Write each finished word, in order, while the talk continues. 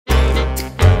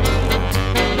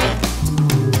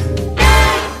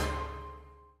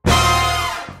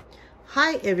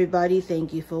Hi everybody,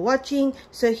 thank you for watching.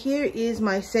 So here is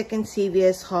my second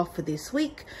CVS haul for this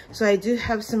week. So I do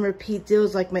have some repeat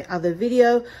deals like my other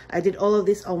video. I did all of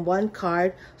this on one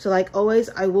card. So like always,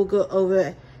 I will go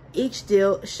over each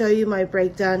deal, show you my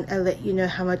breakdown, and let you know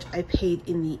how much I paid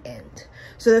in the end.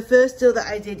 So the first deal that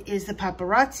I did is the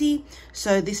paparazzi.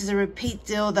 So this is a repeat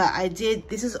deal that I did.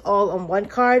 This is all on one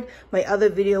card. My other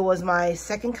video was my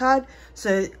second card.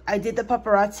 So I did the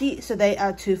paparazzi. So they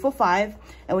are 2 for $5.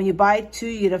 And when you buy 2,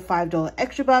 you get a $5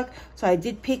 extra buck. So I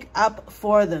did pick up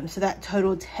 4 of them. So that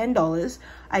totaled $10.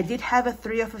 I did have a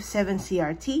 3 off of 7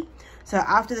 CRT. So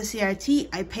after the CRT,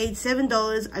 I paid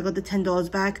 $7. I got the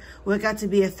 $10 back. Worked out to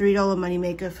be a $3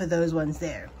 moneymaker for those ones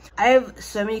there. I have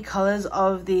so many colors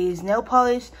of these nail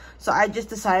polish, so I just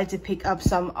decided to pick up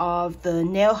some of the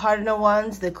nail hardener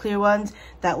ones, the clear ones.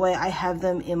 That way I have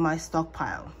them in my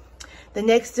stockpile. The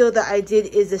next deal that I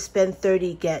did is the spend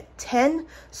 30 get 10.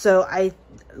 So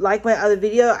like my other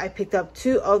video, I picked up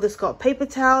 2 of the Scott paper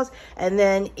towels, and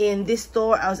then in this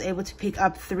store I was able to pick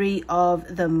up 3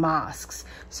 of the masks.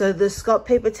 So the Scott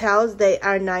paper towels, they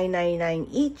are $9.99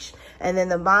 each, and then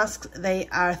the masks, they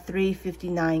are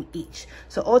 $3.59 each.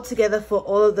 So altogether for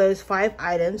all of those 5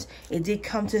 items, it did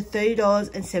come to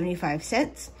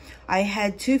 $30.75. I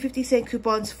had 2 50-cent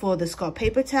coupons for the Scott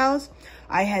paper towels.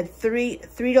 I had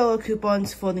 $3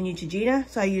 coupons for the Neutrogena,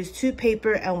 so I used 2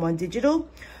 paper and 1 digital.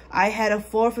 I had a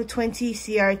 4 for $20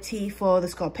 CRT for the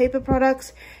Scott paper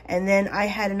products, and then I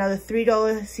had another $3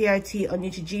 CRT on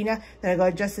Neutrogena that I got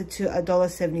adjusted to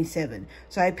 $1.77.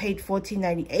 So I paid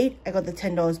 $14.98. I got the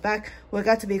 $10 back. Worked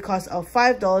out to be a cost of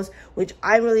 $5, which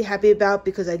I'm really happy about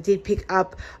because I did pick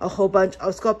up a whole bunch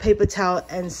of Scott paper towel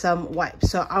and some wipes.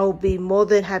 So I will be more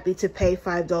than happy to pay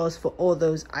 $5 for all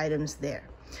those items there.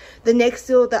 The next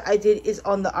deal that I did is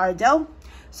on the Ardell.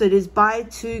 So it is buy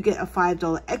 2, get a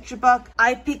 $5 extra buck.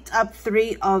 I picked up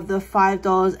 3 of the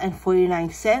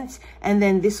 $5.49, and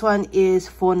then this one is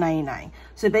 $4.99.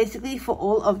 So basically for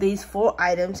all of these 4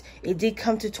 items, it did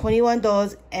come to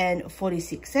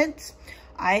 $21.46.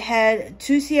 I had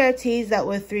 2 CRTs that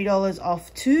were $3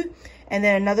 off 2, and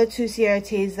then another 2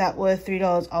 CRTs that were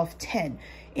 $3 off 10.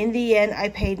 In the end, I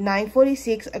paid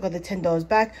 $9.46. I got the $10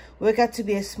 back. Worked out to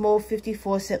be a small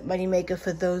 54-cent moneymaker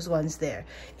for those ones there.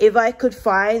 If I could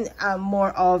find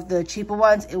more of the cheaper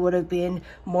ones, it would have been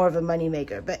more of a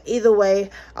moneymaker. But either way,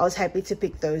 I was happy to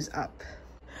pick those up.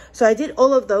 So I did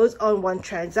all of those on one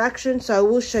transaction. So I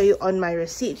will show you on my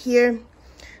receipt here.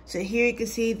 So here you can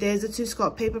see there's the 2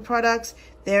 Scott paper products.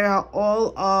 There are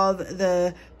all of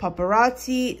the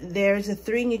paparazzi. There's the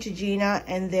 3 Neutrogena,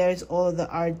 and there's all of the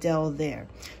Ardell there.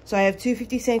 So I have 2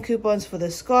 50-cent coupons for the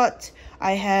Scott.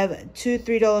 I have 2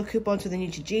 $3 coupons for the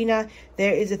Neutrogena.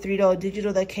 There is a $3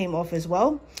 digital that came off as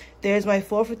well. There's my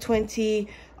 4 for $20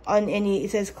 on any,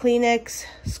 it says Kleenex,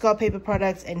 Scott paper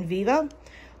products, and Viva.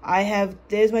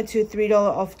 There's my 2 $3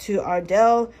 off 2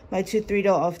 Ardell, my 2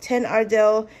 $3 off 10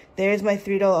 Ardell. There's my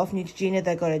 $3 off Neutrogena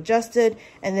that got adjusted,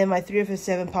 and then my 3 for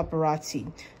 $7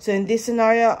 paparazzi. So in this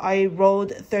scenario, I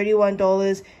rolled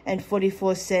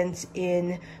 $31.44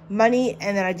 in money,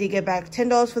 and then I did get back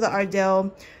 $10 for the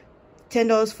Ardell,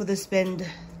 $10 for the spend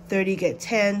 30 get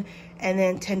 10, and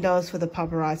then $10 for the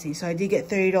paparazzi. So I did get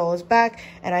 $30 back,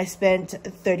 and I spent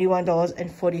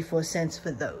 $31.44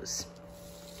 for those.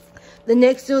 The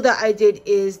next deal that I did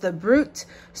is the Brute.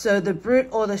 So the Brute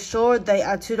or the Short, they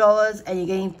are $2, and you're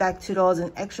getting back $2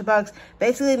 in extra bucks.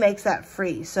 Basically makes that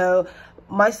free. So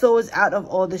my store was out of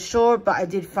all the Short, but I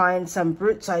did find some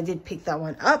Brute, so I did pick that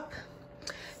one up.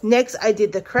 Next, I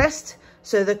did the Crest.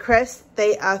 So the Crest,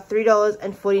 they are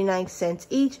 $3.49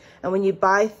 each, and when you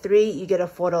buy 3, you get a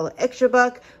 $4 extra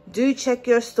buck. Do check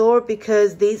your store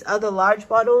because these are the large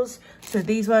bottles. So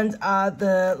these ones are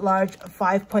the large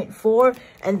 5.4,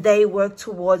 and they work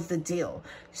towards the deal.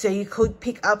 So you could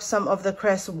pick up some of the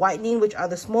Crest whitening, which are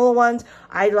the smaller ones.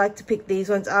 I like to pick these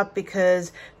ones up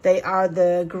because they are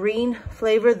the green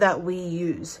flavor that we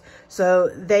use. So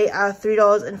they are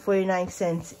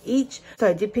 $3.49 each. So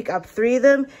I did pick up 3 of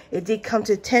them. It did come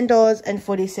to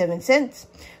 $10.47.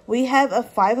 We have a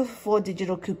 5 of 4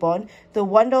 digital coupon. The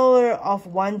 $1 off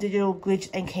 1 digital glitched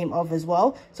and came off as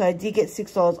well. So I did get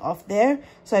 $6 off there.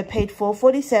 So I paid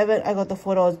 $4.47. I got the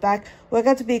 $4 back. Worked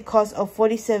out to be a cost of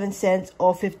 47 cents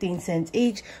or 15 cents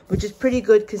each, which is pretty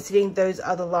good considering those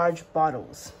are the large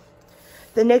bottles.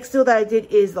 The next deal that I did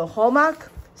is the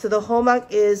Hallmark. So the hallmark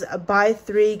is buy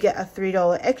 3, get a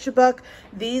 $3 extra buck.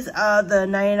 These are the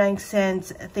 99-cent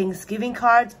Thanksgiving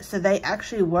cards, so they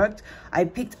actually worked. I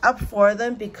picked up 4 of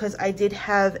them because I did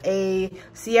have a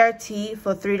CRT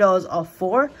for $3 off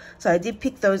 4, so I did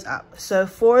pick those up. So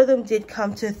 4 of them did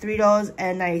come to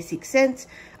 $3.96.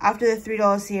 After the $3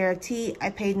 CRT,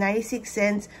 I paid 96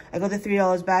 cents. I got the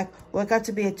 $3 back. Worked out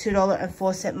to be a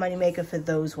 $2.04 moneymaker for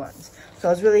those ones. So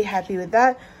I was really happy with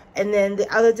that. And then the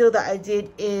other deal that I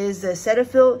did is the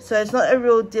Cetaphil. So it's not a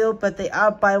real deal, but they are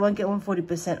buy one, get one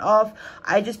 40% off.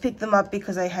 I just picked them up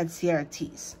because I had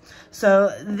CRTs.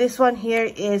 So this one here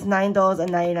is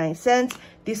 $9.99.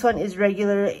 This one is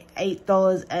regular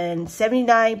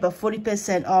 $8.79, but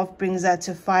 40% off brings that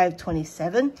to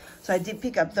 $5.27. So I did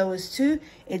pick up those two.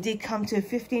 It did come to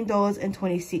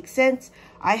 $15.26.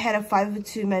 I had a 5 for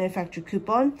 2 manufacturer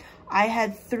coupon. I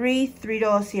had 3 $3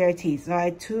 CRTs. So I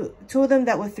had two of them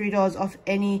that were $3 off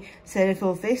any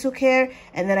Cetaphil facial care,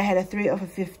 and then I had a 3 off of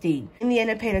 15. In the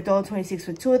end, I paid $1.26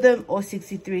 for 2 of them, or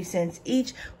 63 cents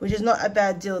each, which is not a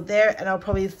bad deal there, and I'll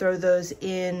probably throw those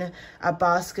in a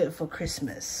basket for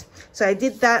Christmas. So I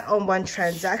did that on one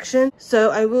transaction.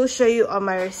 So I will show you on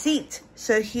my receipt.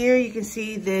 So here you can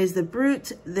see there's the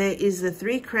Brute, there is the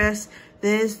 3 Crest,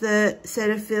 there's the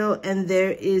Cetaphil, and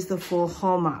there is the 4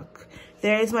 Hallmark.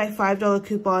 There is my $5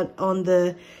 coupon on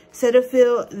the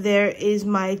Cetaphil. There is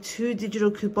my 2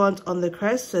 digital coupons on the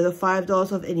Crest. So the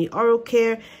 $5 of any oral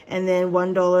care and then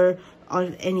 $1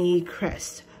 on any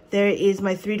Crest. There is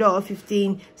my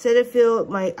 $3.15 Cetaphil,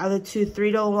 my other 2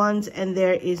 $3 ones, and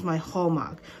there is my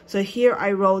Hallmark. So here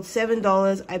I rolled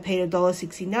 $7. I paid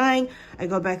 $1.69. I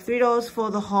got back $3 for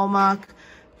the Hallmark,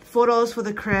 $4 for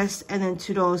the Crest, and then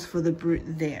 $2 for the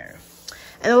Brute there.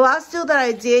 And the last deal that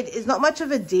I did is not much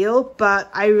of a deal, but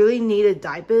I really needed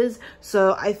diapers,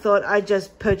 so I thought I'd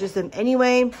just purchase them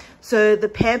anyway. So the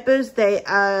Pampers, they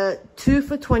are 2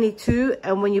 for $22,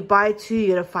 and when you buy 2, you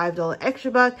get a $5 extra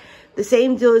buck. The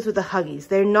same deal is with the Huggies.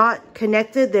 They're not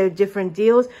connected, they're different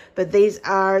deals, but these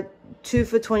are 2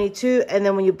 for $22, and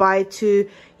then when you buy 2,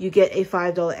 you get a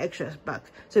 $5 extra buck.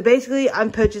 So basically,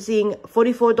 I'm purchasing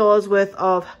 $44 worth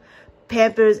of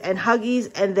Pampers and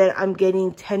Huggies, and then I'm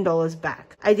getting $10 back.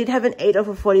 I did have an 8 off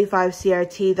of 45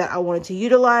 CRT that I wanted to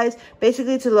utilize,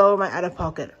 basically to lower my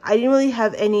out-of-pocket. I didn't really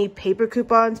have any paper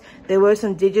coupons. There were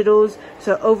some digitals,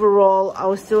 so overall, I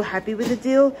was still happy with the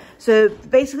deal. So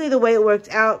basically, the way it worked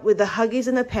out with the Huggies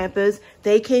and the Pampers,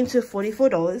 they came to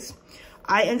 $44.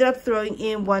 I ended up throwing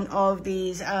in one of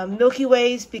these Milky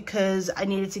Ways because I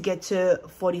needed to get to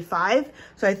 45.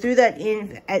 So I threw that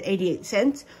in at 88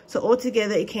 cents. So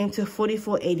altogether, it came to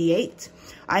 $44.88.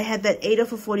 I had that 8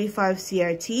 off of 45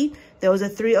 CRT. There was a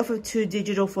 3 off of 2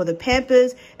 digital for the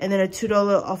Pampers, and then a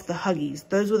 $2 off the Huggies.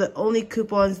 Those were the only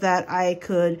coupons that I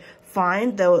could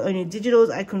find. There were only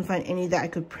digitals. I couldn't find any that I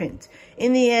could print.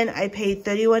 In the end, I paid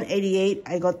 $31.88.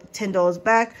 I got $10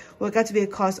 back. Worked out to be a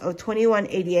cost of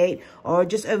 $21.88, or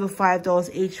just over $5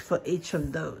 each for each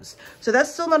of those. So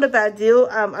that's still not a bad deal.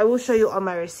 I will show you on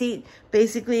my receipt.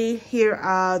 Basically, here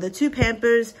are the 2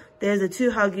 Pampers, there's the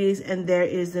 2 Huggies, and there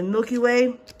is the Milky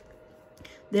Way.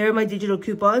 There are my digital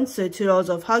coupons, so $2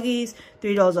 off Huggies,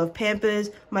 $3 off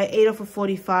Pampers, my 8 off of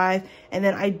 45, and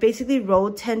then I basically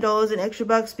rolled $10 in extra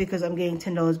bucks because I'm getting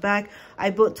 $10 back. I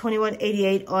bought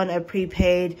 $21.88 on a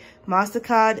prepaid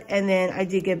MasterCard, and then I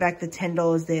did get back the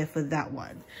 $10 there for that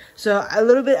one. So a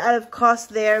little bit out of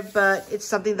cost there, but it's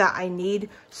something that I need,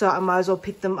 so I might as well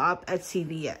pick them up at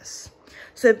CVS.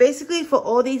 So basically, for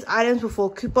all these items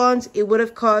before coupons, it would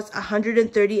have cost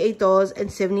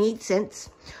 $138.78.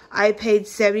 I paid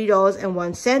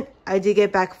 $70.01. I did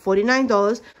get back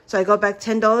 $49. So I got back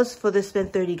 $10 for the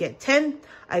spend 30, get 10.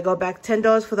 I got back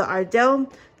 $10 for the Ardell,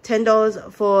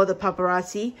 $10 for the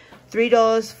Paparazzi,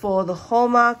 $3 for the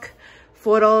Hallmark,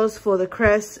 $4 for the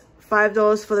Crest,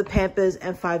 $5 for the Pampers,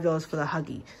 and $5 for the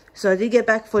Huggy. So I did get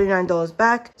back $49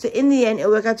 back. So in the end, it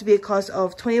worked out to be a cost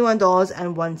of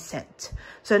 $21.01.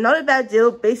 So not a bad deal.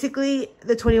 Basically,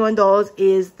 the $21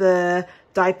 is the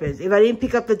diapers. If I didn't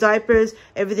pick up the diapers,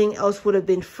 everything else would have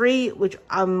been free, which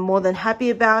I'm more than happy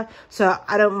about. So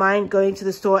I don't mind going to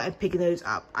the store and picking those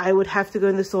up. I would have to go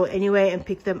in the store anyway and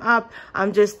pick them up.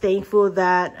 I'm just thankful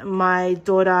that my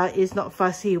daughter is not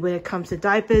fussy when it comes to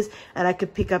diapers, and I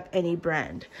could pick up any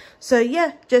brand. So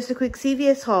yeah, just a quick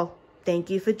CVS haul.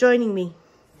 Thank you for joining me.